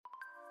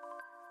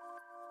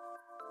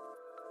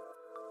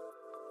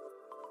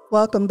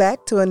Welcome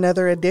back to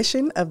another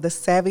edition of the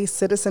Savvy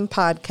Citizen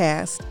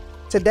Podcast.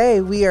 Today,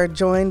 we are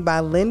joined by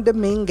Linda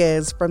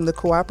Minges from the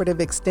Cooperative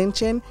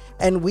Extension,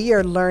 and we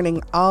are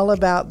learning all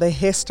about the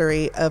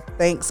history of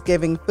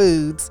Thanksgiving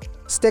foods.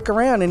 Stick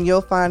around and you'll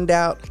find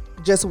out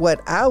just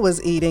what I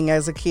was eating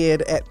as a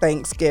kid at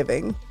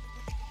Thanksgiving.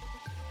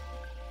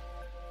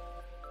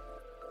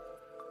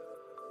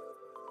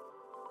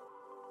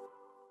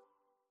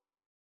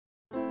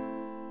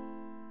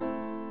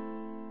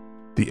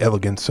 The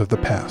elegance of the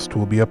past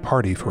will be a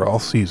party for all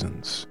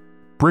seasons.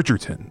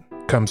 Bridgerton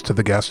comes to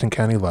the Gaston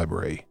County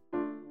Library.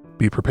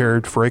 Be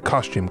prepared for a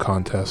costume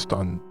contest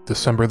on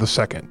December the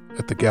 2nd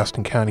at the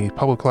Gaston County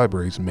Public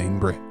Library's main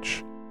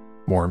branch.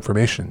 More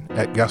information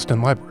at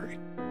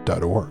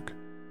gastonlibrary.org.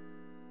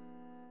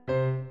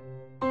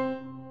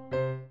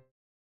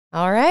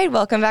 All right,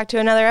 welcome back to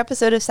another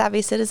episode of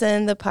Savvy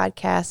Citizen, the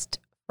podcast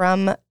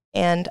from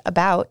and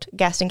about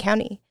Gaston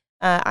County.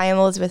 I am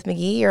Elizabeth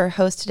McGee, your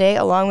host today,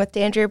 along with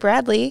D'Andrea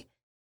Bradley.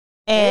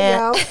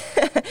 And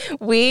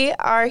we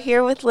are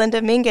here with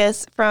Linda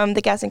Minges from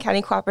the Gaston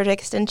County Cooperative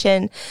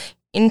Extension,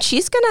 and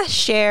she's going to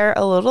share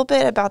a little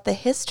bit about the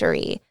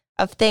history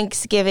of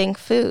Thanksgiving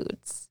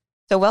foods.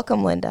 So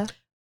welcome, Linda.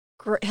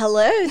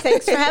 Hello.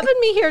 Thanks for having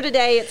me here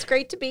today. It's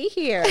great to be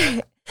here.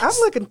 I'm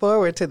looking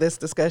forward to this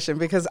discussion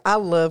because I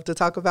love to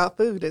talk about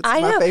food. It's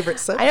my favorite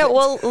subject. I know.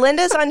 Well,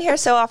 Linda's on here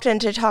so often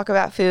to talk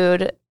about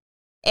food.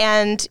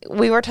 And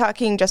we were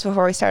talking just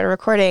before we started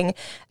recording.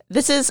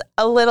 This is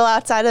a little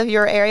outside of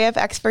your area of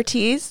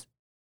expertise.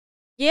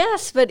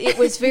 Yes, but it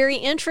was very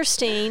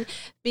interesting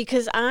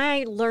because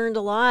I learned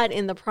a lot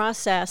in the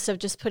process of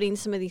just putting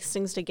some of these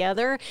things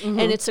together. Mm-hmm.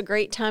 And it's a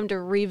great time to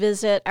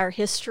revisit our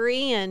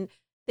history and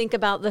think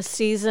about the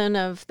season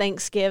of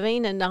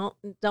Thanksgiving and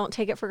don't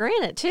take it for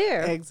granted,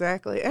 too.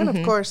 Exactly. And,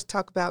 of course,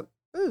 talk about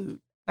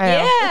food.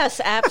 Yes,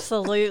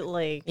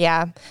 absolutely.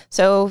 Yeah.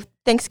 So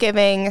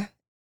Thanksgiving,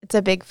 it's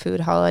a big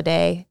food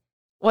holiday.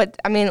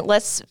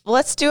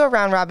 Let's do a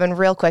round robin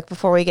real quick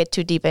before we get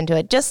too deep into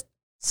it. Just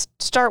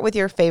start with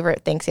your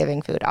favorite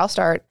Thanksgiving food. I'll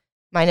start.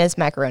 Mine is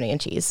macaroni and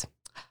cheese.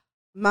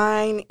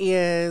 Mine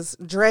is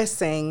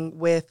dressing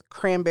with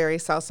cranberry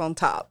sauce on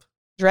top.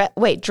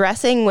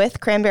 Dressing with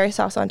cranberry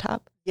sauce on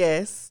top?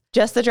 Yes.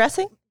 Just the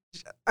dressing?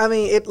 I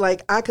mean,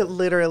 I could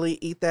literally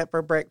eat that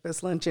for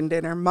breakfast, lunch, and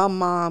dinner. My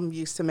mom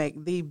used to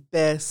make the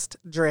best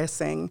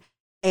dressing.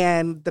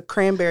 And the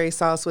cranberry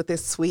sauce with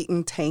its sweet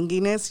and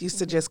tanginess used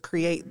to just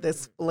create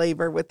this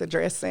flavor with the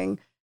dressing.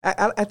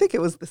 I think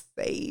it was the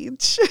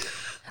sage.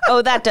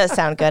 Oh, that does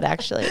sound good,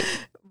 actually.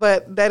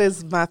 But that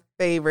is my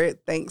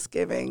favorite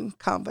Thanksgiving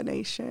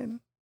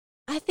combination.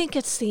 I think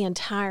it's the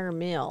entire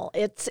meal.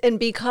 And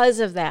because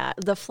of that,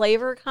 the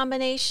flavor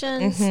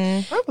combinations,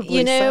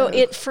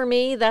 Probably for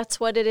me, that's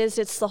what it is.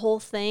 It's the whole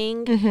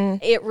thing.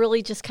 Mm-hmm. It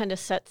really just kind of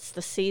sets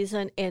the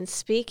season. And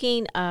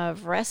speaking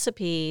of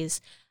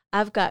recipes,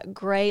 I've got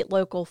great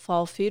local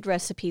fall food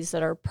recipes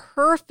that are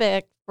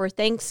perfect for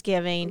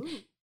Thanksgiving. Ooh.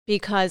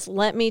 Because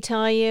let me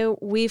tell you,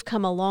 we've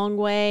come a long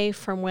way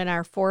from when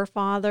our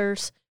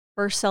forefathers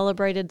first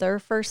celebrated their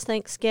first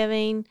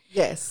Thanksgiving.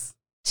 Yes.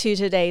 To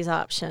today's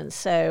options.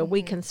 So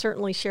we can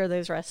certainly share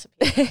those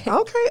recipes.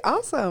 Okay,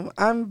 awesome.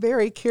 I'm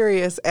very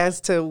curious as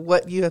to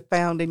what you have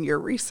found in your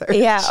research.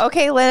 Yeah.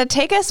 Okay, Linda,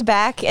 take us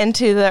back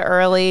into the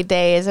early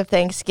days of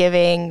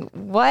Thanksgiving.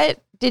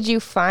 What did you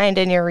find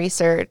in your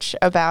research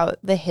about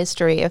the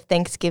history of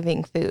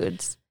Thanksgiving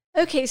foods?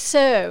 Okay,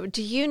 so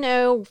do you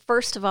know,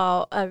 first of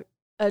all,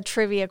 a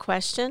trivia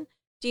question.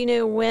 Do you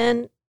know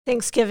when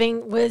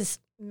Thanksgiving was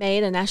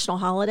made a national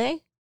holiday?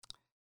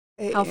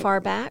 How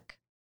far back?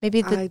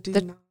 Maybe the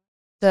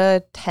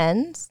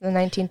 10s, the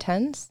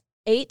 1910s?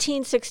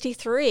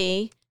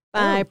 1863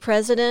 by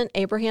President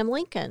Abraham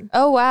Lincoln.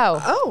 Oh, wow.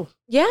 Oh.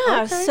 Yeah,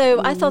 okay. So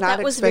I thought Not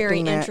that was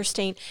very that.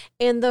 Interesting.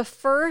 And the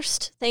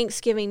first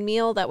Thanksgiving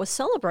meal that was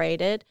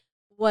celebrated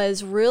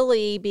was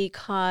really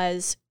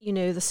because,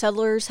 the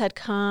settlers had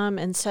come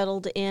and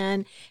settled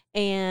in,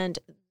 and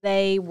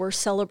they were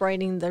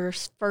celebrating their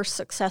first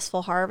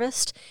successful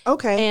harvest.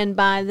 Okay. And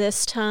by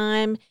this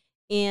time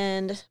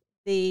in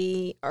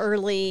the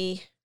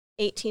early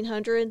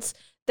 1800s,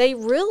 they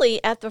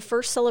really, at the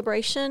first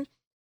celebration,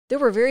 there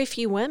were very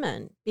few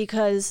women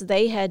because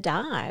they had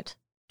died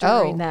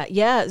during that.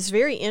 Yeah, it's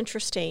very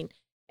interesting.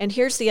 And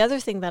here's the other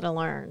thing that I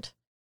learned.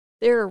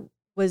 There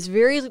was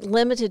very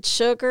limited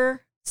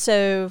sugar,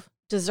 so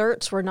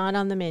desserts were not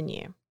on the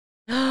menu.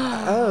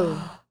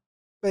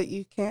 But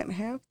you can't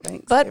have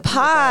Thanksgiving. But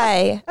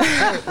pie.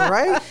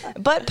 Right?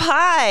 But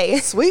pie.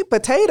 Sweet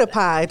potato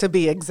pie, to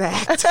be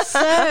exact.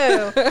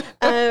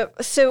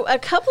 So a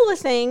couple of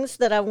things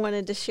that I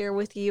wanted to share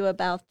with you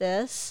about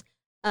this.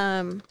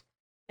 And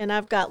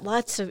I've got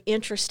lots of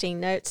interesting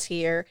notes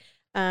here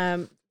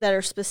that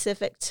are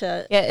specific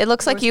to... Yeah, it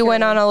looks like you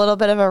went on a little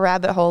bit of a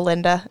rabbit hole,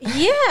 Linda.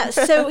 Yeah,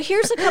 so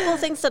here's a couple of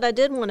things that I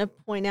did want to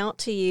point out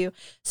to you.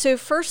 So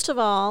first of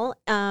all...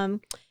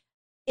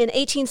 in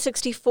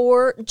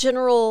 1864,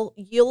 General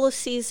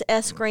Ulysses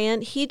S.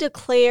 Grant, he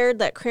declared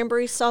that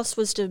cranberry sauce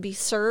was to be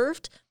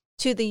served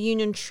to the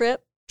Union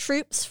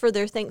troops for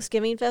their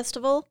Thanksgiving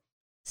festival.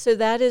 So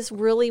that is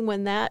really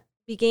when that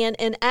began.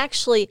 And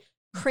actually,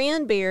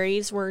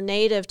 cranberries were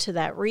native to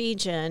that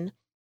region,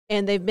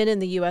 and they've been in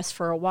the U.S.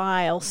 for a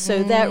while.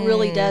 So that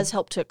really does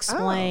help to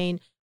explain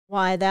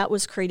why that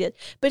was created.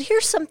 But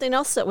here's something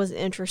else that was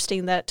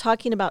interesting, that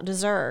talking about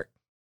dessert.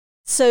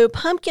 So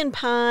pumpkin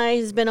pie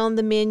has been on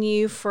the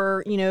menu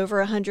for, over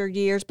 100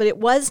 years, but it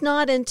was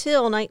not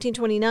until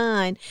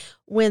 1929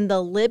 when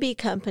the Libby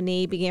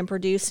Company began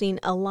producing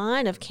a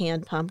line of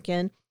canned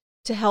pumpkin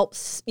to help,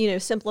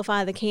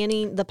 simplify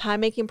the pie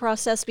making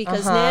process,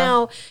 because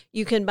now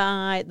you can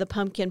buy the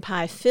pumpkin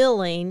pie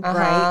filling,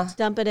 right?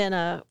 Dump it in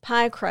a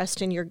pie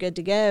crust and you're good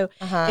to go.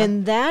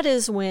 And that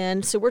is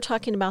when, so we're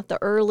talking about the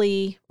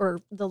early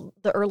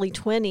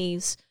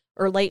 20s,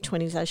 or late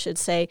 20s, I should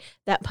say,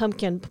 that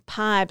pumpkin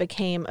pie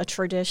became a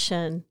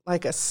tradition.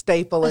 Like a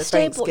staple at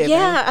Thanksgiving.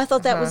 Yeah, I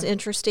thought that was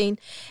interesting.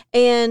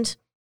 And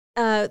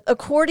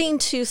according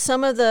to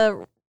some of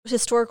the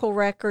historical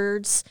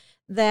records,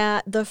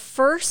 that the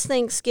first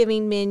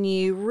Thanksgiving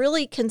menu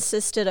really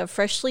consisted of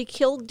freshly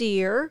killed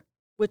deer,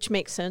 which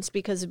makes sense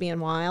because of being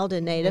wild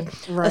and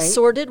native,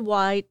 assorted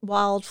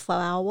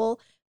wildfowl,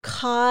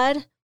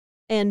 cod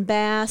and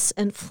bass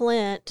and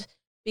flint,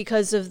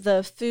 because of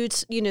the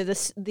foods,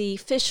 the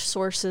fish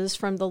sources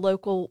from the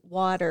local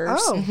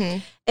waters.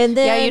 And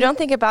then, you don't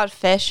think about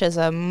fish as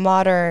a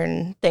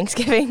modern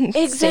Thanksgiving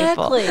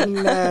staple.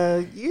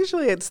 No,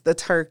 usually it's the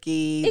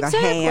turkey, the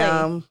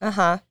ham.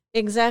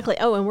 Exactly.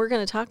 Oh, and we're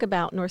going to talk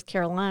about North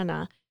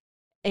Carolina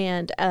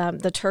and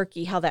the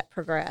turkey, how that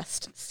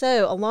progressed.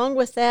 So along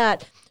with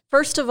that,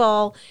 first of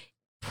all,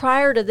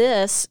 prior to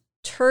this,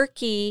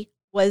 turkey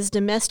was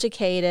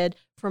domesticated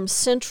from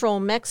central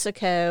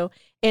Mexico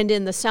and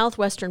in the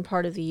southwestern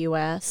part of the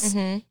U.S.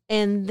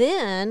 And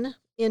then,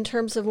 in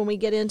terms of when we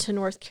get into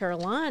North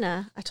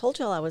Carolina, I told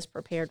y'all I was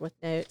prepared with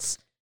notes.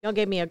 Y'all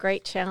gave me a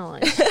great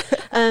challenge.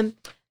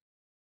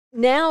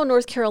 Now,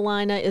 North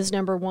Carolina is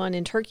number 1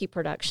 in turkey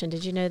production.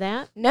 Did you know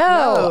that?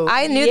 No.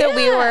 I knew that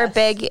we were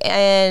big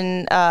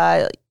in,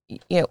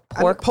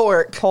 pork.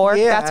 Pork.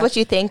 Yeah. That's what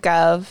you think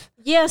of.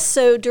 Yes,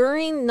 so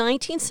during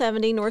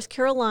 1970, North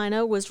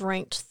Carolina was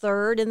ranked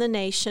 3rd in the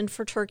nation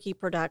for turkey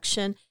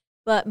production,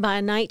 but by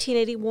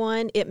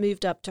 1981, it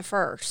moved up to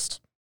 1st.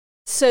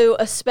 So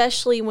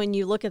especially when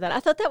you look at that, I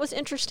thought that was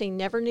interesting.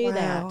 Never knew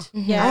that.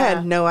 Yeah, I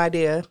had no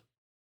idea.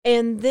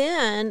 And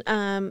then,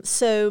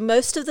 so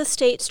most of the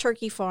state's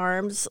turkey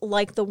farms,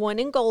 like the one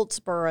in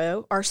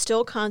Goldsboro, are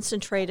still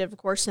concentrated, of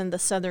course, in the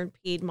southern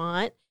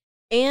Piedmont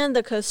and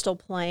the coastal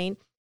plain.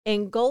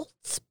 And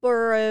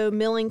Goldsboro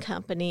Milling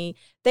Company,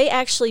 they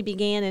actually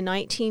began in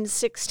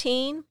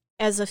 1916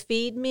 as a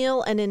feed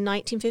mill, and in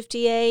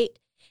 1958,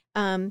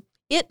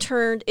 it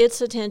turned its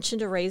attention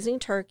to raising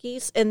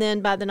turkeys. And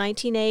then by the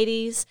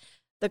 1980s,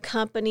 the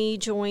company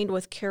joined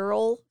with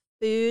Carroll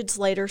Foods,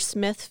 later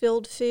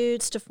Smithfield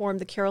Foods, to form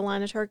the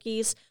Carolina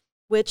turkeys,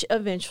 which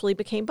eventually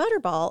became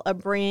Butterball, a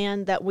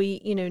brand that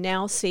we,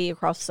 now see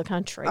across the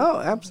country. Oh,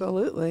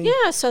 absolutely.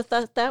 Yeah, so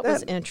that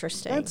was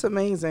interesting. That's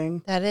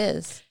amazing. That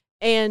is.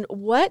 And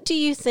what do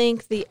you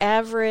think the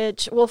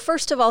average, well,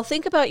 first of all,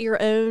 think about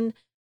your own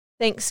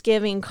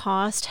Thanksgiving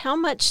cost. How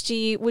much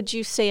would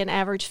you say an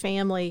average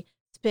family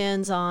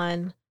spends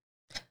on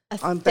a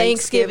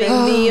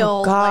Thanksgiving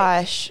meal? Oh,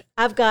 gosh. Like,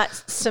 I've got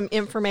some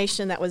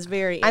information that was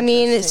very interesting. I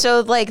mean, so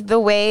like the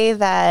way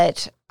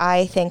that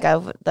I think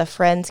of the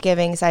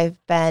Friendsgivings I've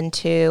been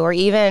to, or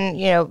even,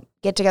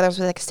 get-togethers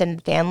with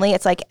extended family,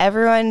 it's like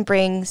everyone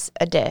brings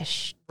a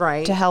dish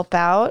to help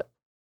out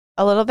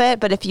a little bit.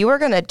 But if you were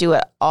going to do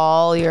it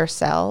all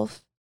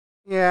yourself,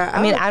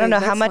 I don't know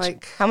how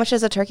much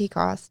does a turkey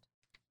cost?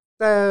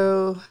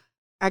 So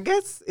I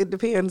guess it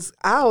depends.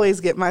 I always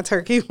get my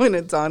turkey when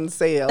it's on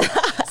sale.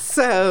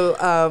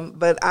 So,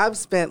 but I've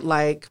spent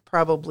like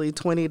probably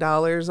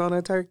 $20 on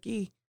a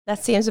turkey.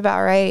 That seems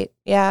about right.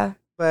 Yeah.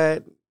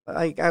 But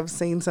like I've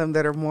seen some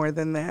that are more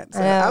than that.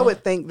 So I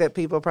would think that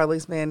people probably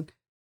spend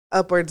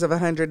upwards of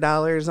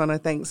 $100 on a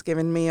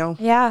Thanksgiving meal.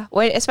 Yeah.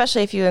 Well,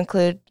 especially if you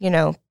include,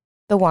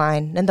 the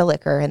wine and the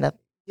liquor and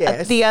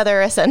the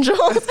other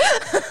essentials.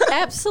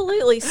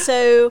 Absolutely.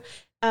 So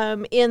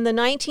in the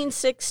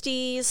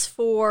 1960s,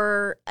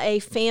 for a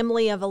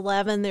family of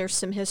 11, there's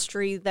some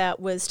history that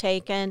was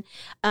taken.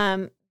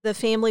 The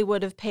family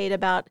would have paid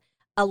about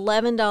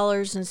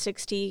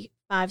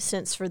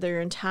 $11.65 for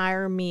their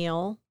entire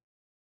meal.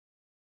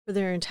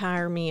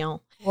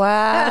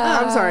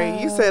 Wow. I'm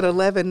sorry, you said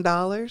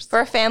 $11? For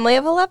a family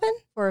of 11?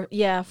 For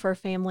a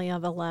family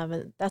of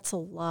 11. That's a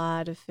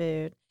lot of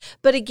food.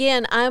 But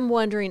again, I'm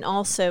wondering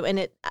also,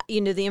 and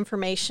the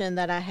information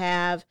that I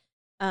have,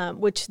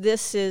 which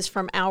this is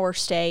from Our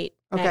State.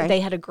 Okay. They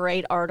had a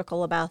great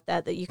article about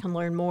that you can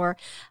learn more.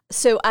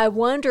 So I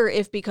wonder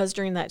if, because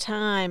during that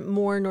time,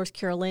 more North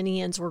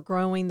Carolinians were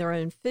growing their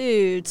own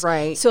foods.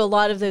 Right. So a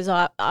lot of those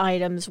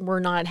items were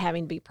not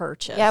having to be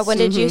purchased. Yeah. When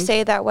did you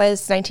say that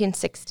was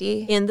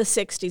 1960? In the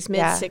 60s,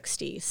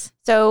 mid-60s.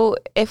 So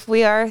if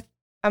we are,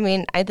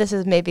 this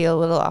is maybe a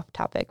little off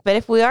topic, but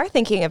if we are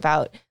thinking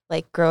about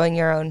like growing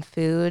your own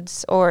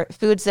foods or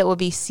foods that will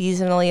be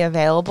seasonally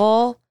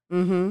available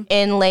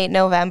in late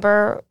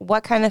November,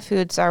 what kind of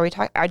foods are we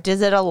talking?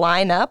 Does it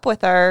align up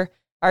with our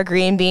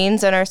green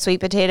beans and our sweet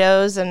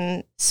potatoes?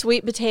 And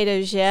sweet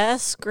potatoes,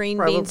 yes.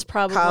 Green beans,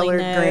 probably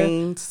collard no.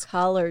 greens.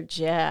 Collard,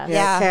 yes.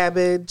 Yeah,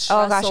 cabbage.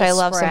 Oh gosh, I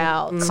love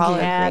sprouts, some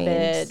collard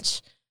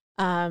cabbage.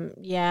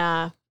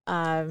 greens.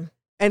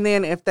 And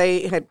then if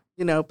they had,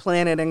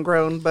 planted and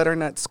grown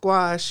butternut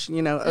squash,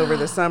 over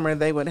the summer,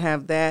 they would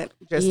have that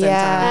just in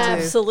time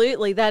too.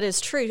 Absolutely, that is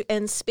true.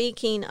 And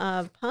speaking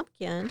of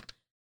pumpkin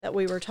that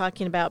we were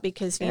talking about,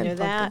 because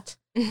that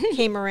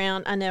came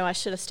around. I know I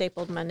should have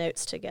stapled my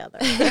notes together.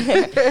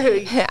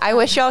 I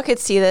wish y'all could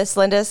see this.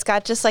 Linda's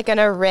got just like an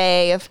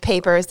array of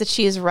papers that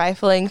she's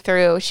rifling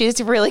through.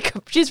 She's really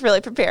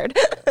prepared.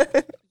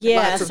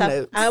 Yes,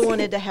 I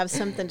wanted to have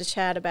something to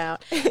chat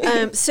about.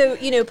 So,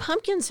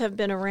 pumpkins have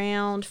been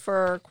around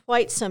for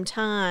quite some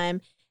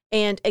time.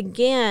 And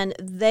again,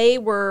 they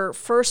were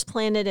first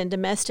planted and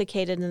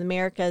domesticated in the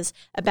Americas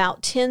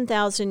about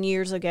 10,000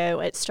 years ago.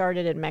 It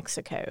started in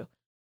Mexico.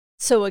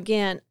 So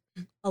again,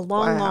 a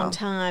long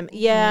time.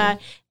 Yeah.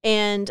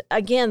 And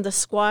again, the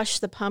squash,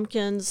 the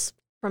pumpkins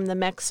from the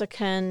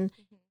Mexican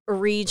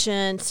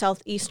region,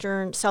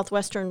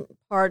 southwestern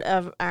part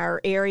of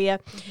our area.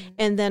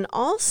 And then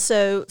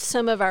also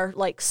some of our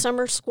like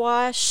summer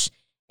squash,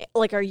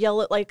 like our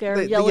yellow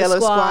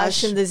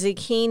squash and the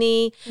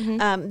zucchini.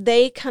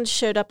 They kind of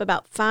showed up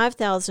about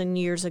 5,000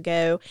 years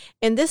ago.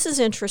 And this is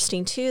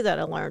interesting too that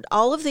I learned.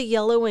 All of the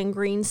yellow and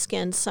green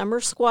skinned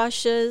summer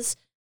squashes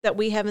that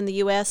we have in the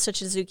U.S.,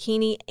 such as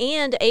zucchini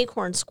and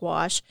acorn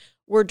squash,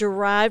 were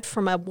derived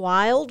from a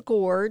wild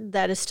gourd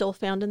that is still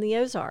found in the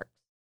Ozarks.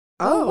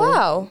 Oh,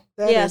 wow.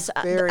 Yes,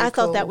 I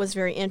thought that was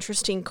very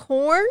interesting.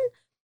 Corn,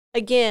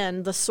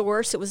 again, the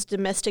source, it was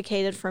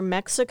domesticated from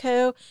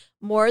Mexico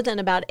more than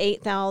about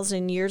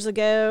 8,000 years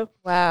ago.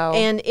 Wow.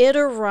 And it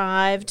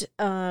arrived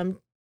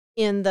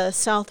in the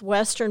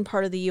southwestern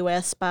part of the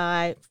U.S.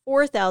 by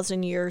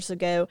 4,000 years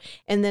ago,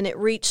 and then it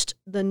reached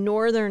the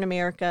northern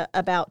America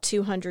about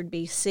 200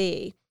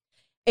 B.C.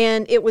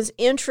 And it was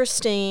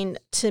interesting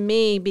to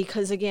me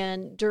because,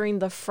 again, during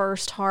the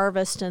first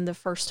harvest and the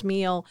first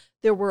meal,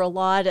 there were a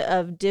lot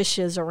of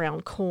dishes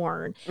around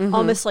corn,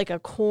 almost like a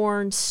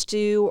corn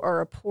stew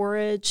or a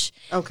porridge.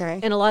 Okay.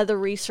 And a lot of the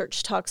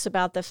research talks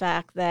about the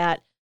fact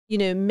that,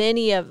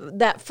 many of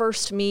that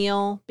first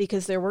meal,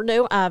 because there were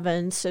no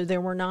ovens, so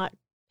there were not,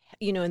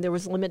 and there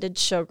was limited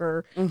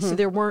sugar, so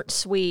there weren't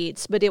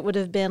sweets, but it would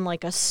have been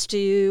like a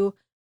stew,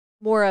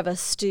 more of a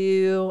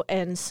stew,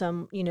 and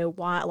some,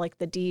 like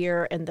the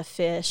deer and the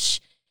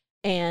fish,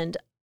 and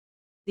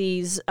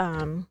these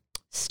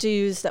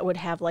stews that would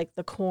have like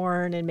the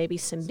corn and maybe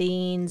some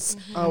beans.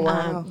 Oh,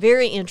 wow.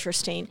 Very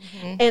interesting.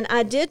 And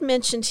I did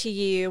mention to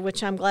you,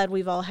 which I'm glad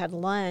we've all had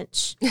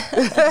lunch,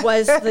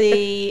 was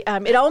the,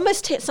 it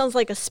almost sounds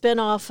like a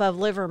spinoff of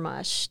liver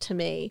mush to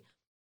me,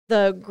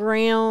 the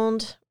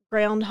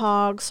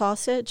groundhog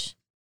sausage.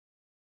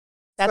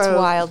 That's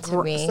wild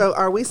to me. So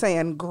are we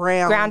saying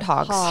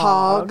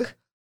groundhog?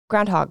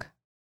 Groundhog.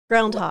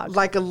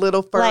 Like a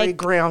little furry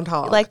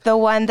groundhog. Like the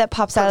one that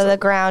pops out of the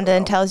ground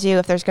and tells you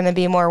if there's going to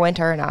be more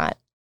winter or not.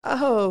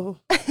 Oh.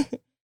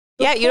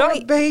 Yeah, you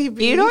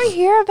don't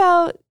hear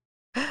about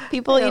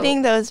people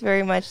eating those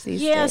very much these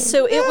days. Yeah,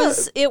 so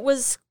it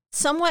was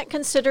somewhat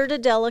considered a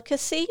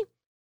delicacy.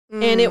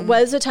 And it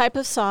was a type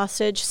of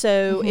sausage,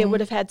 so it would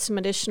have had some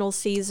additional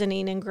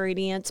seasoning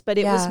ingredients, but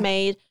it was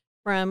made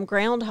from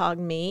groundhog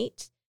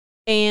meat.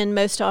 And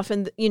most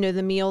often,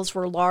 the meals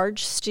were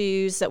large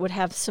stews that would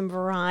have some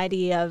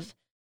variety of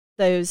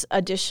those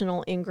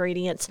additional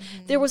ingredients.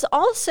 There was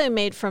also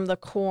made from the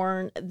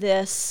corn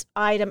this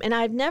item, and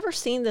I've never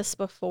seen this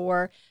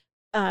before,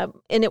 and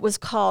it was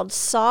called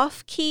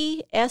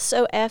Sofkey,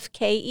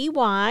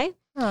 Sofkey.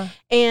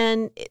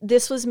 And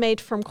this was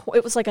made from,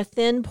 it was like a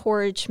thin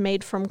porridge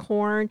made from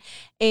corn,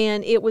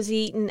 and it was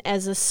eaten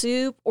as a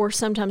soup or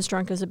sometimes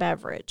drunk as a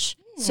beverage.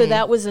 So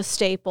that was a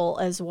staple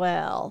as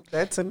well.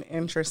 That's an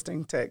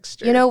interesting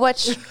texture. You know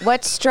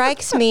what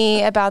strikes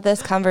me about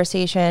this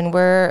conversation,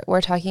 we're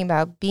talking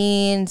about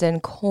beans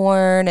and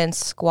corn and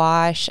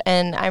squash,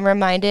 and I'm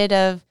reminded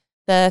of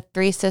the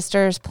Three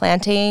Sisters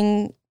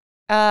planting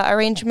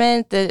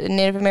arrangement, the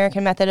Native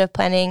American method of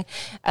planting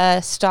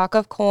a stalk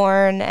of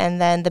corn,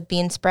 and then the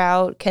bean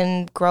sprout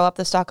can grow up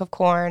the stalk of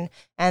corn,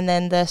 and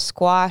then the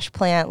squash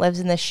plant lives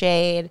in the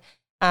shade,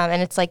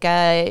 and it's like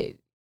just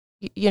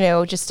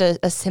a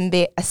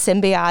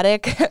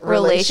symbiotic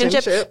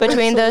relationship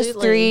between those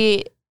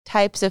three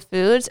types of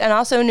foods. And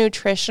also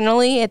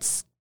nutritionally,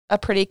 it's a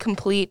pretty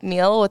complete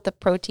meal with the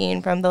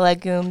protein from the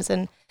legumes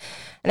and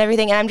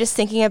everything. And I'm just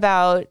thinking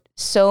about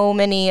so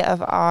many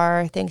of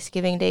our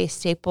Thanksgiving Day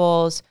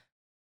staples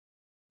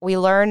we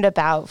learned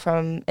about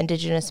from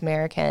Indigenous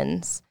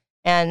Americans.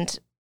 And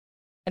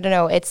I don't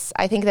know,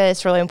 I think that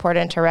it's really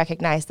important to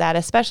recognize that,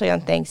 especially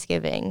on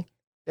Thanksgiving.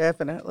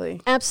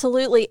 Definitely.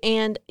 Absolutely.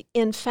 And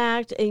in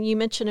fact, and you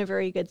mentioned a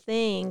very good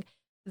thing,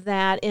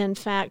 that, in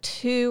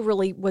fact, who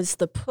really was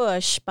the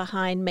push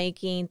behind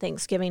making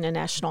Thanksgiving a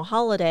national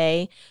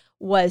holiday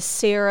was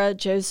Sarah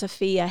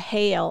Josephia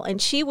Hale.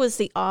 And she was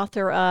the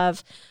author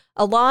of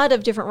a lot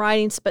of different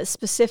writings, but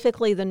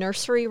specifically the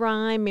nursery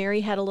rhyme,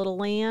 Mary Had a Little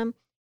Lamb.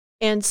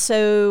 And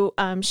so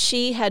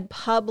she had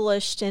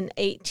published in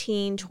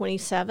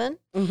 1827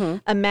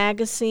 a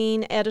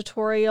magazine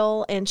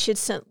editorial, and she'd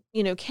sent,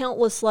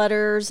 countless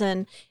letters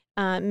and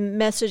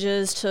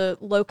messages to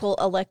local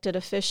elected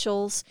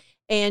officials.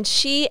 And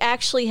she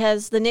actually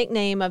has the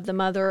nickname of the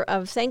Mother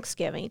of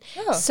Thanksgiving.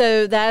 Oh.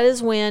 So that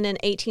is when, in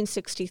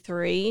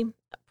 1863,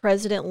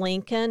 President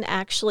Lincoln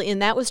actually,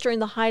 and that was during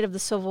the height of the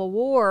Civil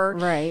War,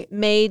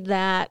 made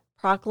that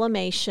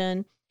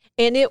proclamation.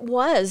 And it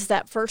was,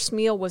 that first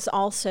meal was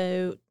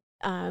also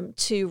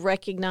to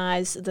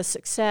recognize the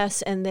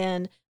success. And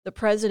then the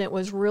president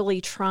was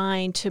really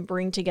trying to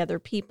bring together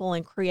people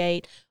and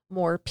create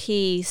more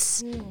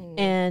peace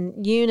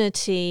and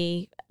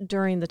unity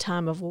during the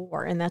time of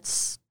war. And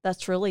that's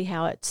really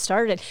how it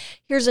started.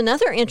 Here's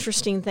another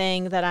interesting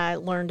thing that I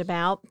learned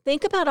about.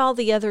 Think about all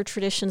the other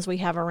traditions we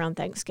have around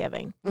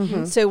Thanksgiving.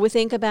 So we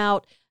think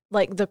about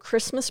like the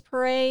Christmas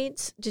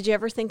parades. Did you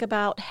ever think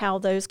about how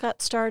those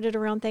got started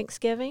around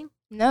Thanksgiving?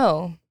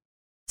 No.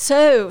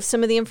 So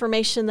some of the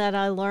information that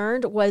I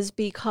learned was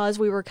because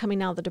we were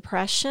coming out of the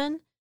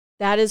Depression.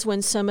 That is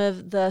when some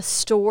of the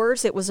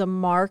stores, it was a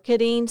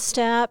marketing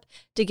step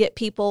to get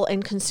people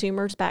and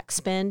consumers back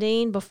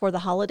spending before the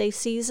holiday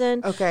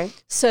season. Okay.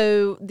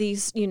 So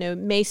these,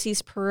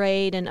 Macy's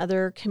parade and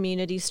other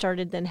communities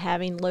started then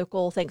having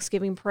local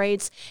Thanksgiving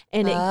parades,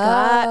 and it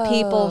got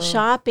people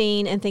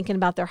shopping and thinking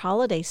about their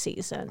holiday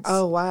seasons.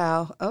 Oh,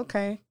 wow.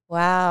 Okay.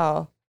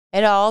 Wow.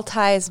 It all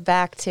ties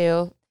back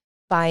to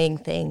buying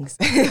things.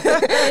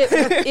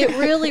 It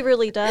really,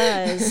 really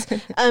does.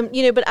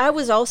 But I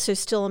was also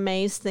still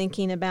amazed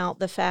thinking about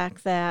the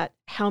fact that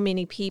how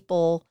many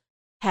people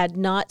had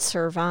not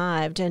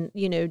survived, and,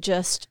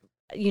 English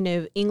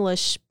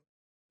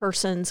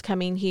persons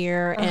coming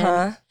here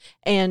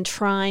and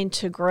trying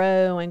to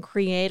grow and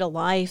create a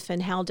life,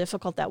 and how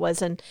difficult that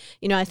was. And,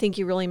 I think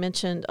you really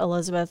mentioned,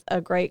 Elizabeth, a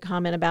great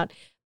comment about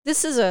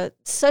this is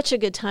such a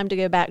good time to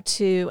go back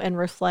to and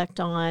reflect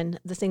on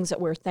the things that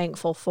we're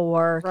thankful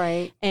for,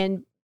 right?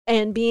 And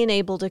being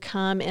able to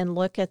come and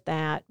look at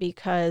that,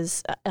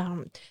 because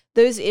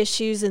those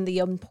issues and the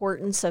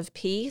importance of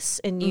peace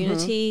and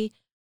unity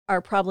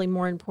are probably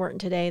more important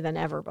today than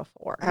ever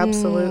before.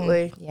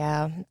 Absolutely.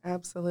 Yeah.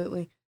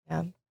 Absolutely.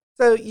 Yeah.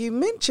 So you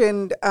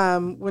mentioned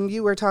when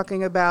you were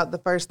talking about the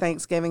first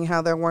Thanksgiving,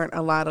 how there weren't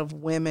a lot of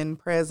women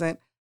present.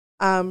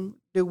 Do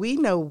we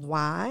know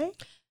why?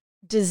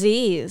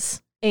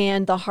 Disease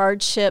and the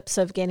hardships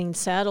of getting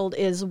settled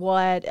is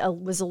what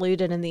was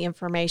alluded in the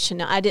information.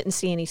 Now, I didn't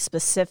see any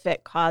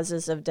specific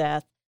causes of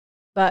death,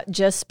 but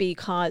just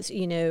because,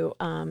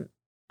 being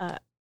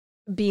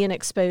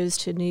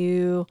exposed to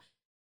new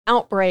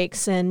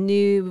outbreaks and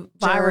new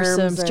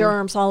viruses,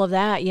 germs, all of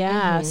that.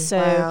 Yeah. So,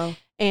 wow.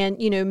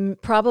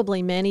 And,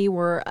 probably many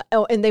were,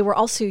 and they were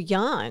also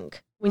young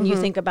when you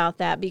think about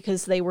that,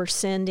 because they were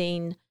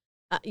sending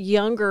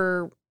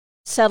younger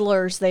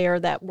settlers there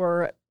that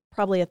were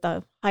probably at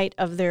the height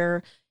of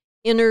their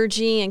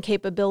energy and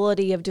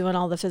capability of doing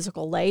all the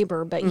physical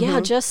labor. But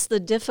just the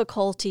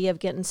difficulty of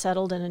getting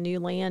settled in a new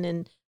land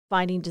and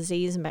fighting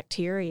disease and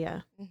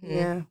bacteria.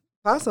 Yeah,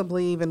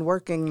 possibly even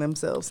working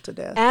themselves to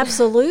death.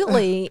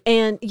 Absolutely.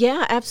 And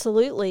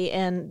absolutely.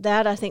 And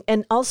that, I think,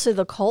 and also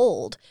the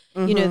cold,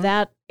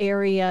 that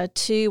area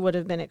too would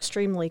have been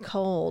extremely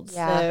cold.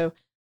 Yeah. So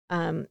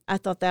I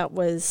thought that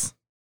was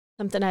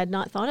something I had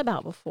not thought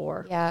about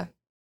before. Yeah.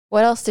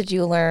 What else did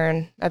you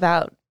learn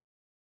about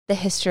the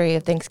history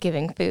of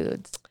Thanksgiving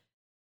foods?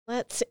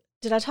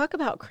 Did I talk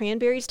about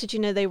cranberries? Did you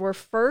know they were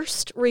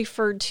first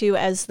referred to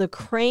as the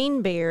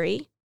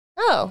craneberry?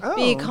 Oh.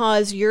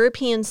 Because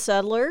European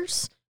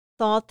settlers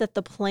thought that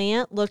the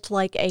plant looked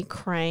like a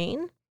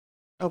crane.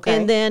 Okay.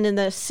 And then in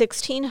the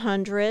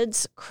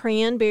 1600s,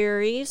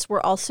 cranberries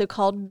were also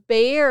called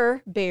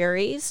bear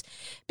berries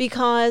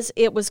because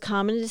it was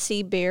common to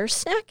see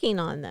bears snacking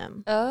on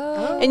them.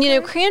 Oh.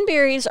 And,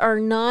 cranberries are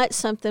not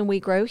something we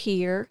grow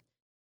here.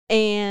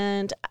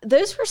 And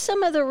those were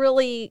some of the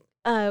really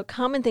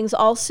common things.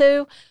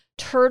 Also,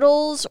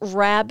 turtles,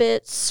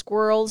 rabbits,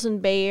 squirrels,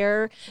 and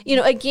bear.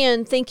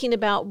 Again, thinking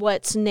about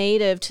what's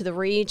native to the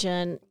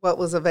region. What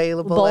was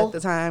available at the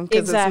time.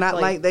 Because it's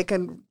not like they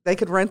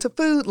could rent a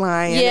Food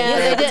Lion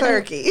and grab a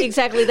turkey.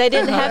 Exactly. They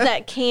didn't have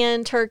that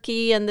canned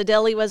turkey, and the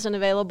deli wasn't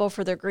available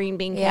for their green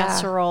bean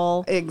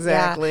casserole.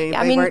 Exactly.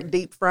 Yeah. They weren't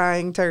deep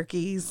frying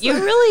turkeys. You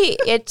really,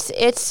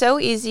 it's so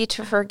easy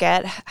to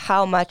forget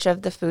how much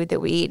of the food that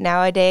we eat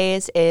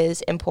nowadays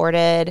is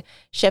imported,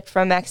 shipped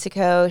from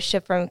Mexico,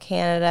 shipped from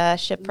Canada,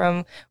 shipped from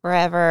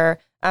wherever.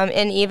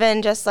 And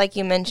even just like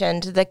you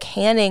mentioned, the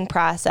canning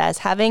process,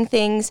 having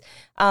things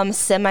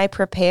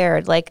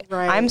semi-prepared. Like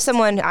I'm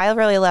someone, I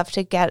really love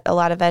to get a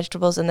lot of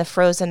vegetables in the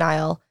frozen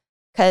aisle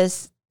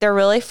because they're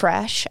really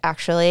fresh,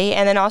 actually.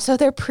 And then also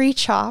they're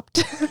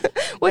pre-chopped,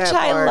 which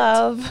I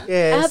love.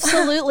 Yes.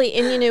 Absolutely.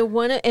 And,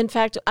 in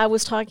fact, I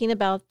was talking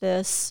about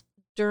this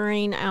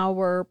during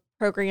our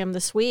program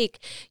this week,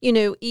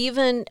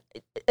 even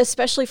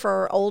especially for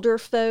our older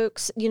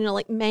folks,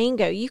 like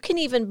mango, you can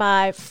even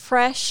buy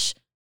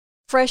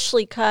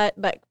freshly cut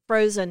but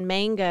frozen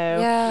mango.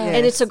 Yeah.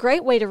 And it's a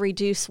great way to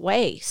reduce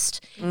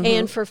waste.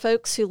 And for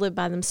folks who live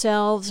by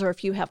themselves, or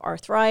if you have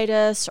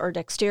arthritis or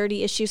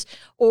dexterity issues,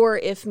 or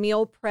if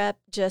meal prep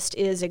just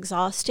is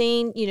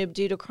exhausting,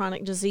 due to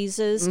chronic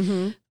diseases,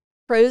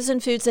 frozen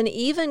foods and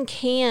even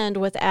canned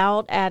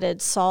without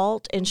added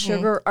salt and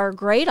sugar are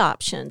great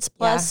options.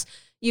 Plus,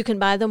 you can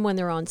buy them when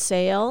they're on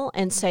sale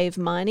and save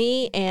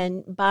money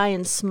and buy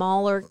in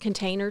smaller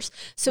containers.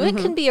 So it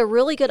can be a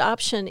really good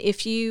option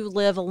if you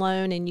live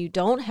alone and you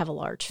don't have a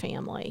large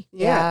family.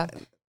 Yeah.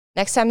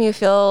 Next time you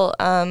feel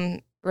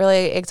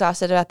really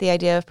exhausted about the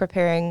idea of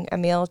preparing a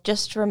meal,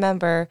 just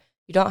remember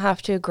you don't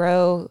have to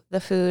grow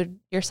the food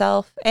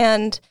yourself.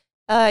 And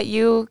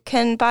you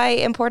can buy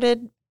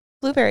imported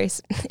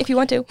blueberries if you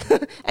want to,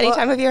 any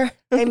time of year.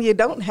 And you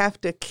don't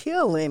have to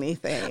kill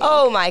anything.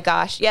 Oh my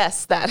gosh,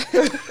 yes, that.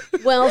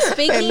 Well,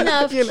 speaking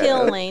of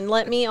killing,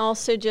 let me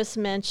also just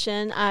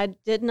mention, I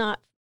did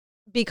not,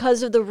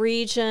 because of the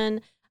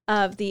region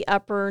of the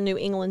upper New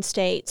England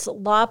states,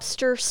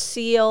 lobster,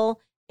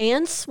 seal,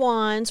 and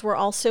swans were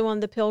also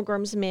on the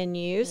Pilgrims'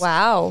 menus.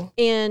 Wow.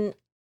 And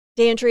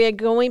D'Andrea,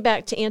 going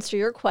back to answer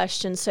your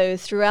question, so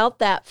throughout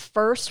that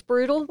first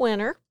brutal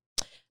winter,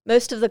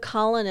 most of the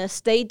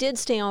colonists, they did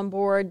stay on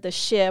board the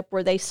ship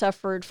where they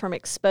suffered from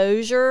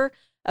exposure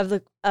of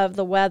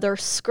the weather,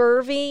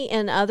 scurvy,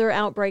 and other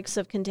outbreaks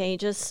of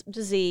contagious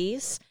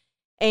disease.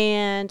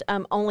 And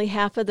only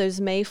half of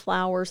those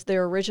Mayflowers,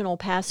 their original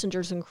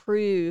passengers and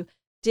crew,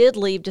 did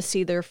leave to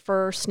see their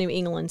first New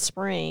England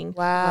spring.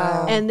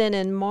 Wow. And then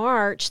in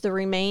March, the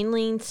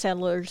remaining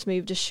settlers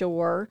moved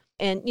ashore.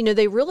 And,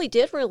 they really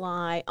did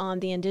rely on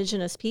the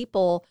indigenous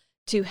people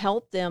to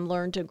help them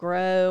learn to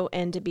grow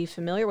and to be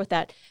familiar with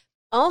that.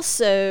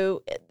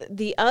 Also,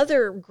 the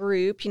other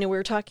group, we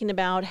were talking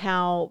about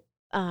how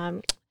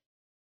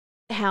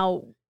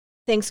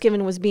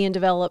Thanksgiving was being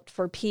developed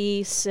for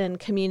peace and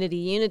community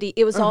unity.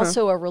 It was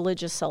also a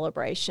religious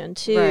celebration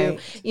too,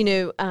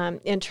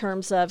 in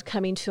terms of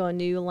coming to a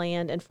new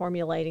land and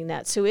formulating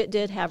that. So it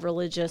did have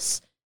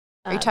religious.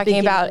 Are you talking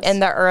about in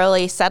the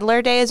early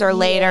settler days or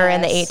later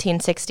in the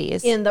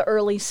 1860s? In the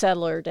early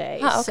settler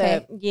days. Oh,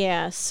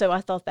 okay. So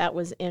I thought that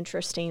was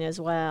interesting as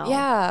well.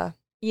 Yeah.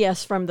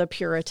 Yes, from the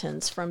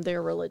Puritans, from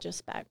their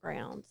religious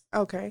backgrounds.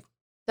 Okay.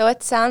 So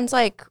it sounds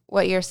like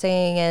what you're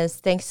saying is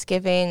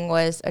Thanksgiving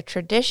was a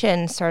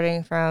tradition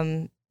starting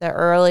from the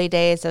early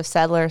days of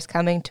settlers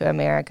coming to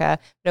America,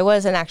 but it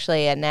wasn't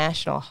actually a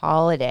national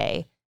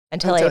holiday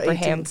until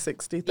Abraham.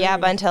 1863. Yeah,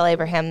 but until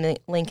Abraham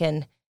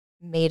Lincoln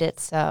made it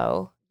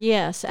so.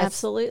 Yes,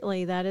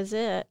 absolutely. That is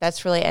it.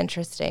 That's really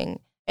interesting.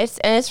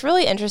 It's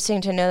really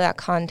interesting to know that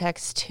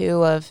context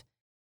too of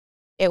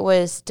it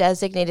was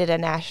designated a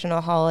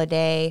national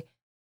holiday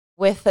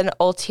with an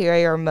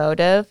ulterior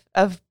motive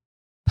of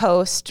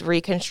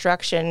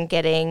post-Reconstruction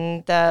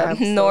getting the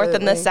North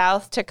and the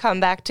South to come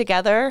back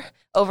together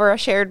over a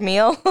shared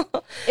meal.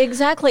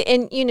 Exactly.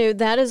 And,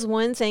 that is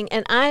one thing.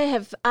 And I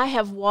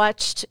have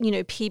watched,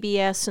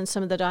 PBS and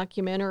some of the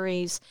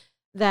documentaries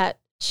that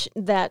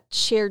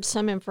shared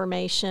some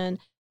information,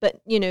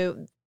 but,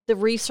 the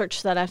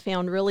research that I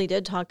found really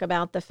did talk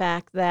about the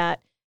fact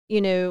that,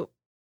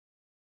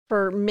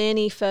 for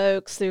many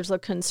folks, there's a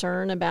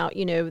concern about,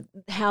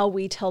 how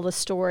we tell the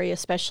story,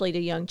 especially to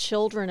young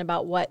children,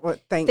 about what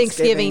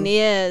Thanksgiving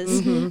is.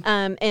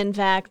 In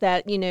fact,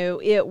 that,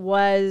 it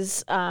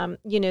was,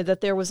 that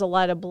there was a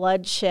lot of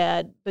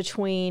bloodshed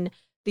between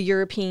the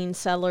European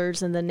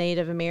settlers and the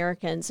Native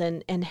Americans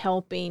and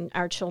helping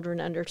our children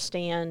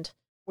understand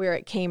where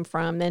it came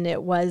from. And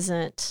it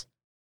wasn't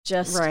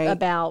just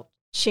about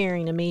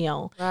sharing a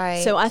meal.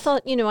 Right. So I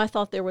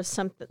thought there was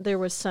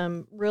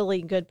some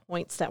really good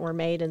points that were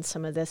made in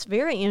some of this.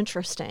 Very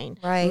interesting.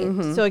 Right.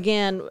 So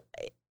again,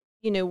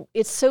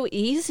 it's so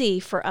easy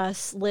for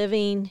us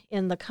living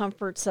in the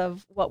comforts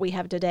of what we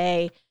have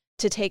today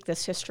to take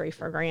this history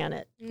for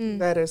granted.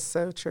 That is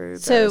so true.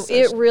 So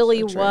it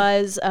really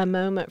was a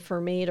moment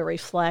for me to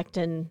reflect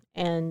and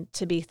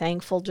to be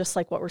thankful, just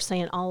like what we're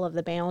saying, all of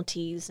the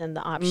bounties and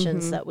the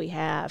options that we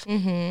have.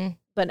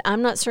 But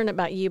I'm not certain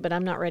about you, but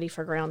I'm not ready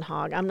for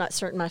groundhog. I'm not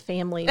certain my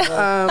family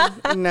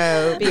will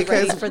no, be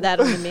ready for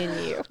that on the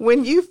menu.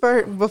 When you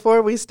first,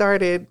 before we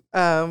started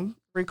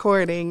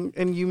recording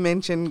and you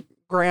mentioned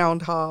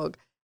groundhog,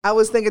 I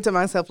was thinking to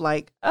myself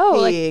like, pig,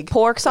 like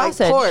pork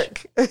sausage.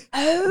 Like pork.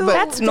 Oh,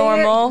 that's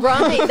normal.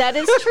 Right, that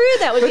is true.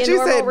 That would be a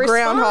normal response. But you said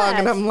groundhog,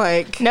 and I'm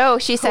like... No,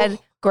 she said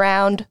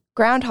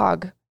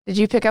groundhog. Did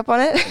you pick up on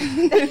it?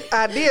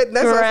 I did.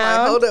 That's why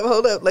I was like,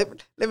 hold up.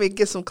 Let me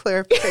get some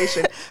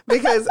clarification.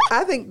 Because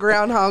I think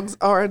groundhogs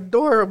are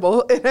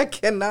adorable, and I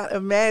cannot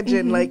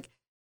imagine, like,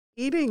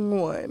 eating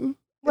one.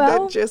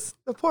 Well, That's just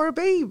the poor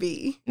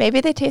baby.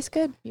 maybe they taste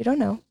good. You don't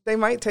know. They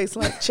might taste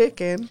like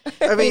chicken.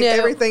 I mean, You know,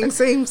 everything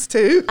seems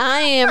to. I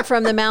am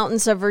from the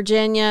mountains of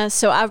Virginia,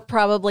 so I've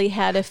probably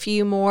had a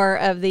few more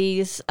of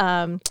these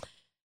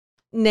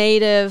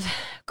native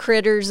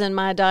critters in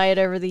my diet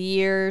over the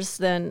years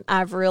than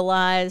I've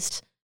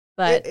realized,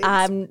 but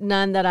I'm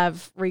none that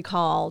I've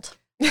recalled.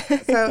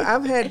 So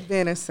I've had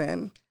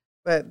venison,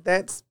 but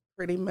that's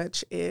pretty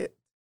much it.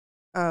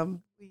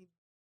 We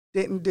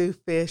didn't do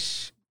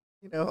fish,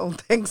 on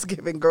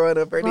Thanksgiving growing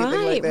up or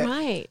anything like that.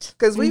 Right.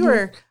 Because we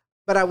were,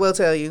 but I will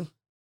tell you,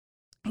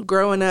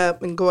 growing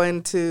up and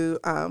going to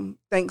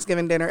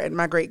Thanksgiving dinner at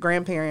my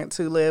great-grandparents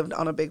who lived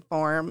on a big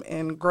farm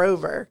in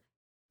Grover,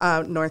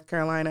 North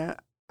Carolina,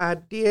 I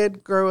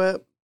did grow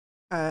up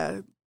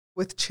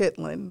with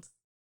chitlins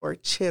or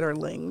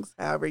chitterlings,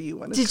 however you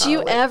want to call it. Did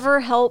you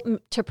ever help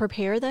to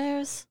prepare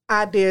those?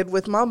 I did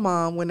with my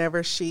mom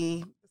whenever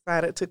she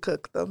decided to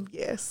cook them,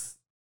 yes.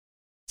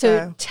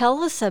 So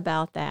tell us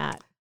about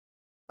that.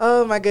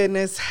 Oh, my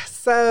goodness.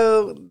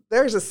 So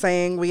there's a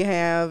saying we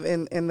have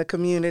in the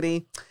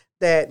community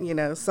that,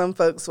 some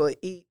folks will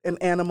eat an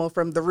animal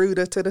from the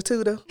rooter to the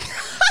tutor.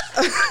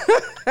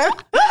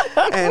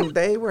 And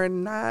they were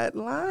not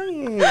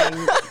lying.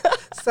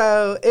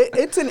 So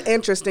it's an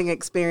interesting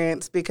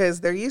experience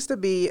because there used to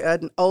be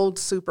an old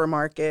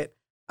supermarket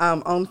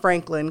on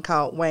Franklin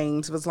called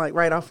Wayne's. It was like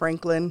right off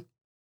Franklin.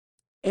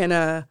 And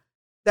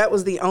that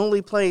was the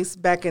only place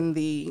back in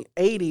the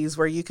 80s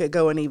where you could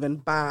go and even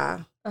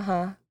buy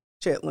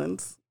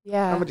chitlins.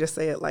 Yeah. I'm going to just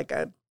say it like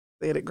I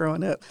said it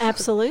growing up.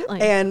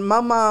 Absolutely. And my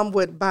mom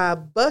would buy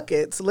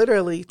buckets,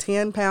 literally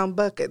 10-pound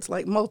buckets,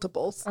 like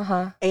multiples.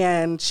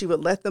 And she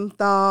would let them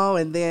thaw,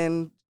 and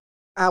then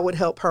I would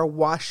help her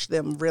wash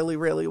them really,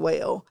 really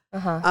well.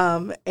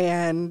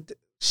 And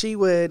she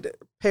would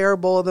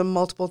parboil them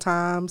multiple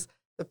times.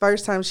 The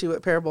first time she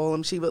would parboil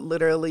them, she would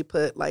literally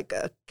put like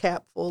a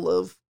cap full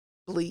of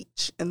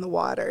bleach in the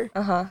water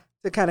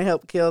to kind of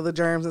help kill the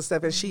germs and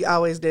stuff. And she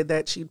always did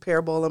that. She'd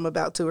parboil them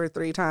about 2 or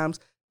 3 times,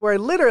 where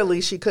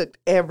literally she cooked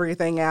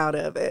everything out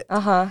of it.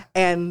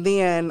 And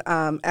then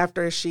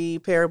after she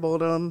parboiled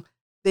them,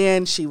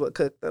 then she would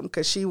cook them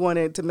because she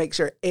wanted to make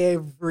sure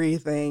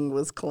everything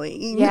was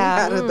clean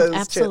out of those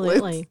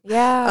absolutely. chitlins.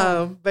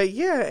 Yeah. But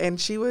yeah, and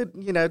she would,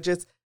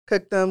 just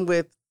cook them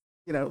with,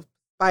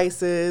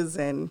 spices,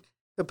 and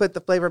to put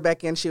the flavor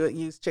back in, she would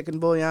use chicken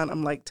bouillon.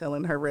 I'm like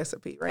telling her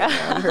recipe right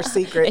now, her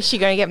secret. Is she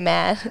going to get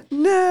mad?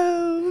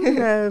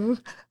 No.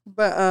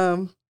 But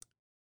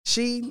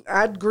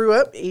I grew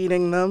up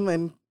eating them,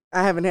 and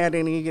I haven't had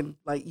any in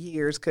like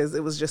years because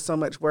it was just so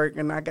much work,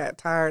 and I got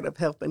tired of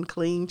helping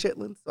clean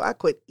chitlins, so I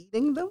quit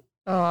eating them.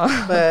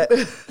 But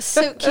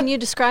So can you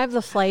describe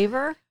the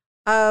flavor?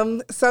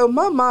 So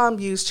my mom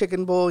used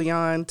chicken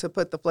bouillon to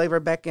put the flavor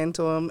back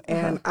into them,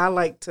 and I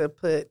like to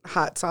put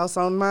hot sauce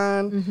on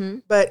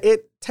mine. But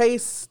it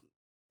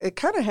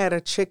kind of had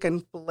a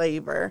chicken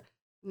flavor,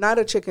 not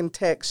a chicken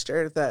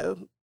texture though.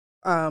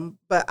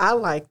 But I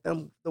liked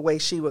them the way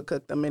she would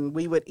cook them, and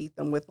we would eat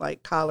them with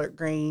like collard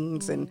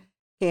greens and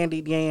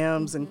candied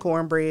yams and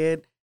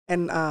cornbread.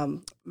 And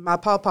my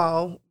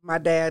pawpaw, my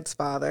dad's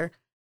father,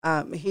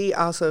 he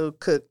also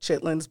cooked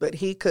chitlins, but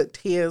he cooked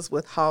his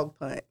with hog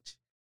punch.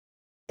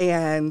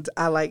 And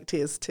I liked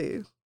his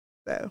too.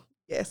 So,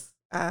 yes,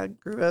 I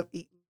grew up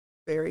eating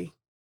very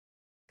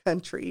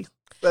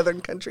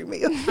Southern country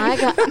meals. I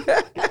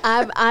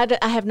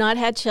have not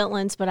had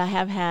chitlins, but I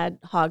have had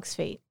hog's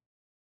feet.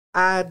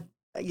 I'm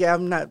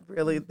not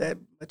really that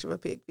much of a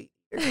pig feet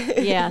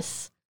eater.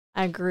 Yes,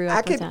 I grew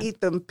up with that. I could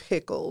eat them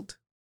pickled,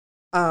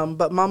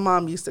 but my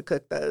mom used to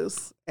cook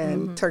those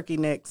and turkey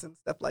necks and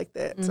stuff like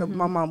that. So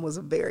my mom was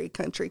a very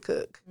country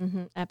cook.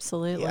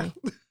 Absolutely.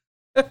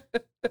 Yeah.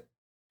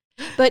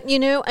 But,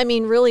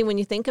 really, when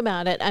you think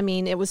about it,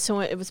 it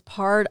was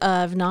part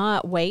of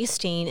not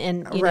wasting,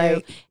 and,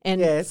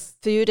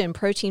 food and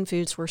protein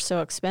foods were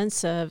so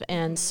expensive.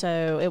 And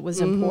so it was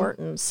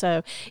important.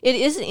 So it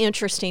is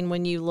interesting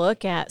when you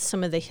look at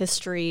some of the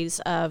histories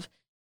of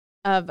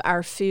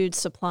our food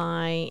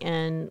supply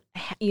and,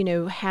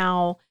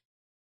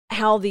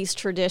 how these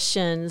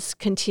traditions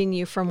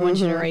continue from one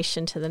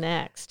generation to the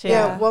next.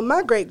 Yeah, well,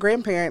 my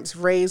great-grandparents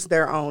raised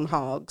their own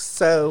hogs,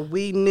 so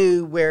we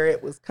knew where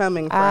it was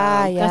coming from.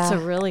 That's a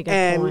really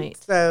good point.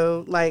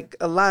 So, like,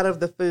 a lot of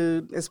the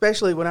food,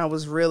 especially when I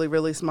was really,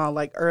 really small,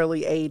 like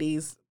early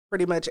 80s,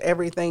 pretty much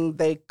everything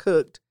they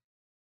cooked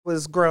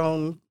was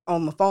grown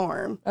on the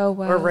farm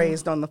or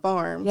raised on the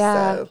farm.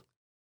 Yeah. So,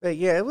 but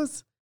yeah, it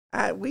was...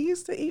 we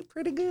used to eat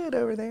pretty good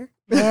over there.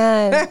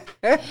 Man.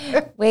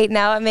 Wait,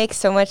 now it makes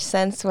so much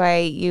sense why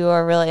you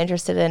are really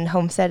interested in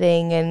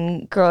homesteading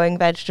and growing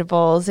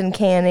vegetables and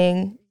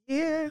canning.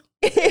 Yeah.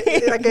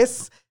 I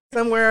guess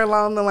somewhere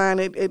along the line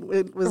it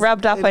was...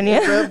 rubbed off on you.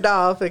 It rubbed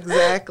off,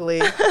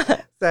 exactly.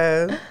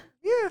 So,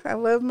 yeah, I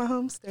love my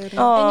homesteading.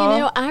 Aww.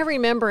 And, I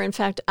remember, in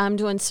fact, I'm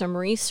doing some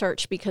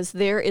research because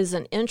there is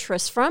an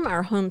interest from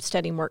our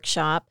homesteading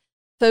workshop.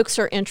 Folks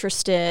are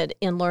interested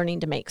in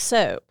learning to make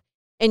soap.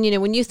 And,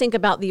 when you think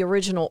about the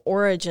original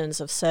origins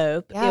of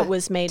soap, it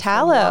was made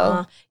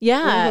tallow.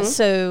 From,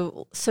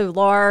 so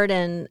lard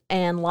and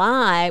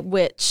lye,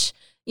 which,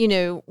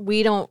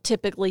 we don't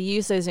typically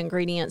use those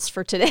ingredients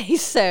for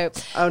today's soap.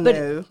 Oh,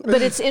 no.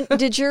 But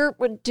did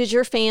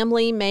your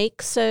family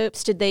make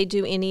soaps? Did they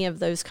do any of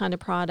those kind of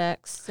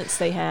products since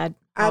they had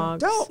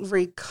hogs? I don't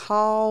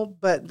recall,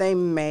 but they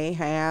may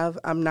have.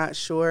 I'm not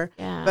sure.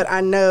 Yeah. But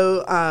I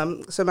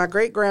know, so my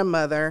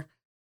great-grandmother,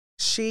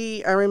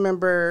 I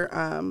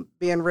remember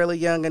being really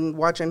young and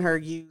watching her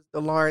use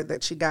the lard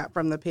that she got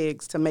from the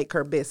pigs to make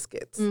her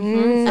biscuits.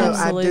 Mm-hmm. So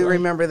Absolutely. I do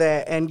remember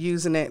that, and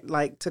using it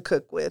like to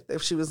cook with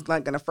if she was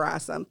like going to fry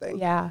something.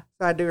 Yeah.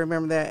 So I do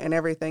remember that, and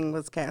everything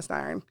was cast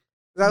iron.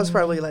 I was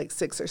probably like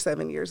 6 or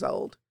 7 years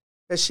old.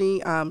 Because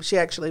she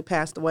actually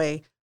passed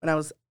away when I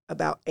was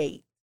about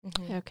 8.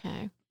 Mm-hmm.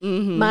 Okay.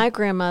 Mm-hmm. My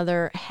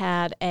grandmother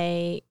had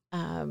a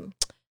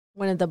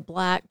one of the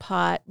black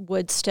pot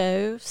wood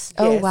stoves.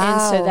 Oh, Yes. wow.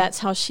 And so that's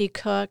how she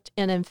cooked.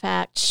 And in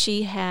fact,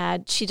 she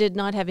did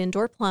not have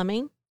indoor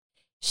plumbing.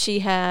 She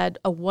had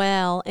a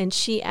well, and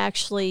she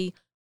actually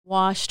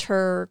washed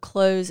her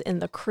clothes in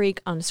the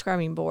creek on a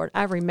scrubbing board.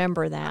 I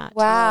remember that.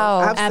 Wow.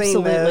 I've seen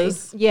Absolutely.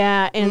 those.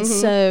 Yeah. And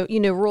so,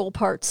 rural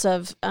parts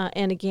of,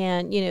 and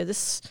again,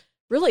 this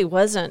really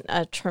wasn't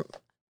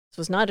this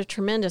was not a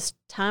tremendous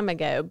time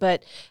ago,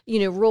 but,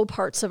 rural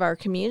parts of our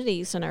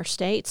communities and our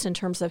states in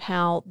terms of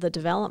how the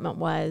development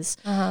was.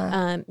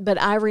 Uh-huh.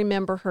 But I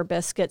remember her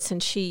biscuits,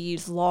 and she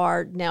used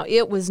lard. Now,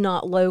 it was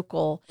not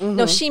local.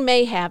 No, she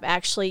may have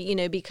actually,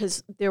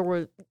 because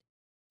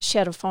she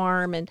had a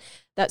farm and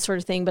that sort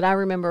of thing. But I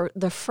remember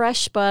the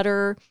fresh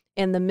butter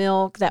and the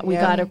milk that we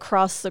got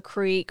across the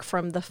creek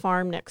from the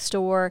farm next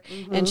door,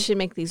 and she'd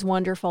make these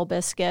wonderful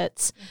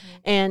biscuits.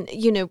 And,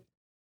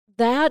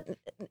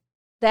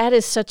 that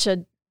is such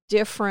a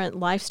different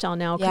lifestyle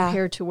now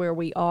compared to where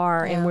we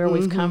are and where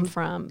we've come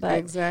from. But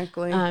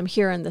exactly.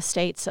 Here in the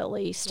States, at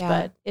least. Yeah.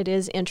 But it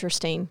is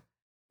interesting.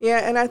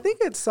 Yeah, and I think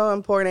it's so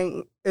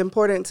important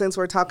since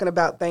we're talking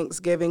about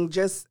Thanksgiving,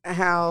 just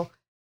how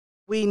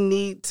we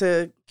need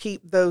to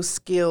keep those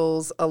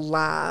skills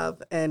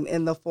alive and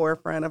in the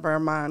forefront of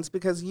our minds,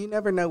 because you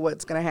never know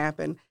what's going to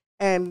happen.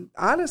 And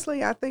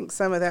honestly, I think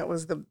some of that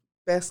was the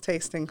best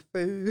tasting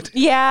food.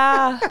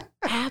 Yeah.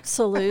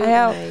 Absolutely. I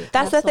know.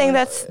 That's the thing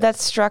that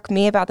struck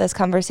me about this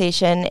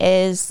conversation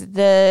is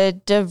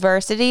the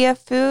diversity of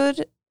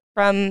food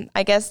from,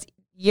 I guess,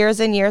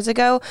 years and years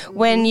ago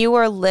when you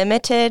were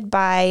limited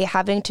by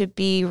having to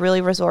be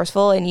really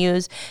resourceful and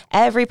use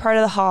every part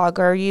of the hog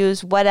or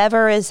use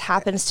whatever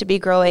happens to be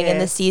growing in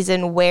the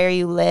season where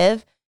you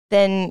live.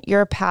 Then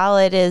your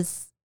palate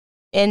is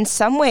in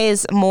some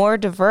ways more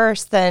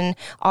diverse than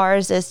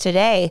ours is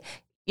today.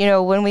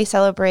 When we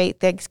celebrate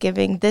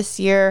Thanksgiving this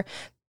year,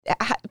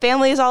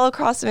 families all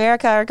across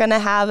America are going to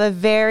have a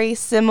very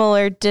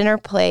similar dinner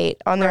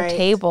plate on their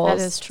tables. That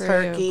is true.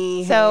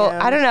 Turkey, So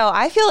ham. I don't know.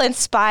 I feel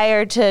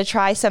inspired to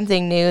try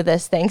something new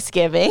this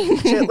Thanksgiving.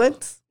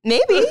 Chitlins.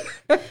 Maybe.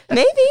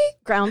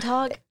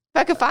 Groundhog. If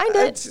I could find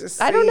it.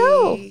 I don't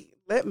know.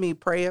 Let me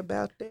pray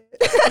about that.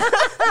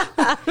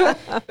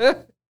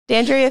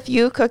 Dandria, if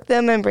you cook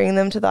them and bring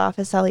them to the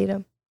office, I'll eat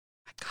them.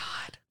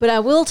 But I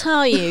will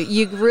tell you,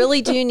 you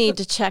really do need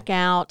to check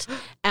out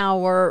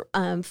our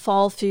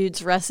fall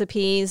foods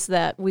recipes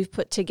that we've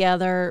put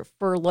together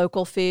for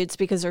local foods,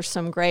 because there's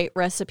some great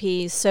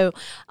recipes. So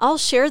I'll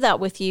share that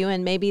with you,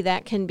 and maybe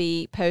that can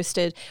be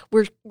posted.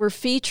 We're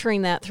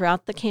featuring that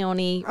throughout the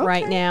county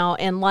right now,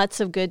 and lots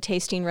of good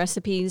tasting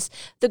recipes.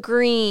 The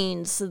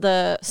greens,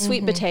 the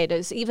sweet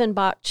potatoes, even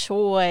bok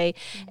choy.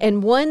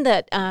 And one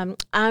that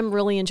I'm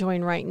really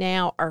enjoying right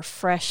now are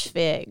fresh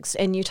figs.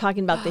 And you're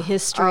talking about the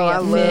history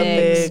of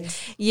figs.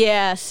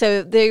 Yeah,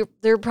 so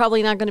they're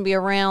probably not going to be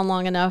around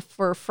long enough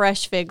for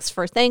fresh figs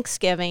for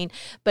Thanksgiving,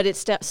 but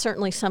it's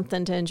certainly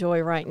something to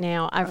enjoy right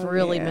now. I've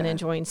really been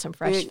enjoying some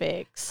fresh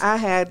figs. I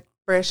had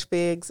fresh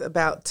figs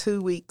about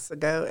 2 weeks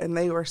ago, and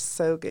they were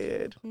so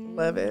good.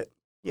 Love it.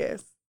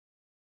 Yes.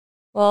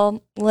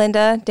 Well,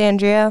 Linda,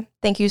 Dandria,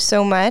 thank you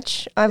so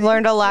much. I've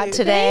learned a lot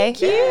today.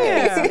 Thank you.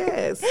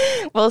 Yes.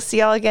 We'll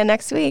see y'all again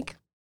next week.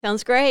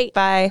 Sounds great.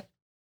 Bye.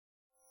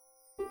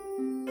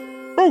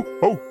 Ho,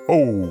 ho,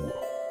 ho!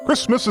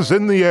 Christmas is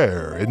in the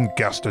air in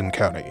Gaston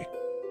County.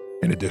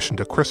 In addition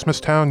to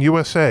Christmastown,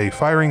 USA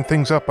firing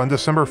things up on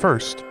December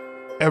 1st,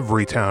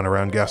 every town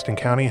around Gaston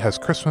County has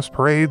Christmas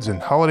parades and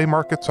holiday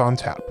markets on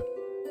tap.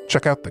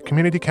 Check out the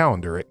community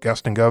calendar at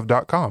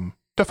gastongov.com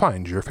to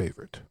find your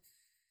favorite.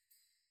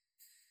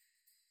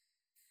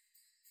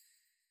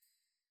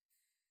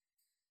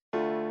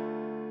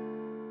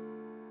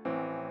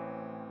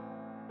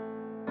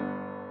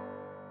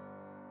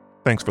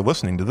 Thanks for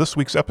listening to this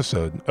week's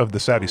episode of the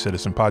Savvy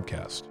Citizen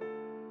Podcast.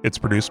 It's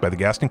produced by the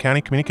Gaston County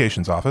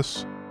Communications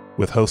Office,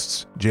 with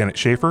hosts Janet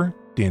Schaefer,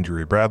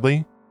 Dandria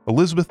Bradley,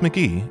 Elizabeth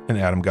McGee, and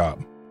Adam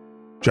Gobb.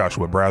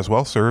 Joshua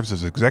Braswell serves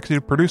as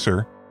executive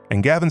producer,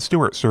 and Gavin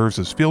Stewart serves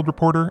as field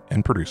reporter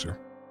and producer.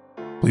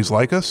 Please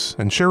like us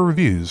and share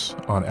reviews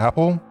on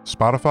Apple,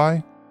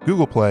 Spotify,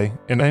 Google Play,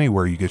 and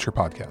anywhere you get your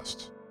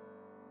podcasts.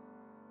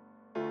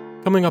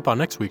 Coming up on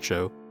next week's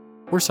show,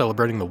 we're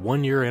celebrating the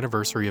 1-year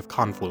anniversary of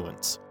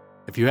Confluence.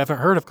 If you haven't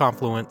heard of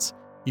Confluence,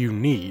 you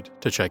need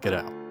to check it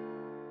out.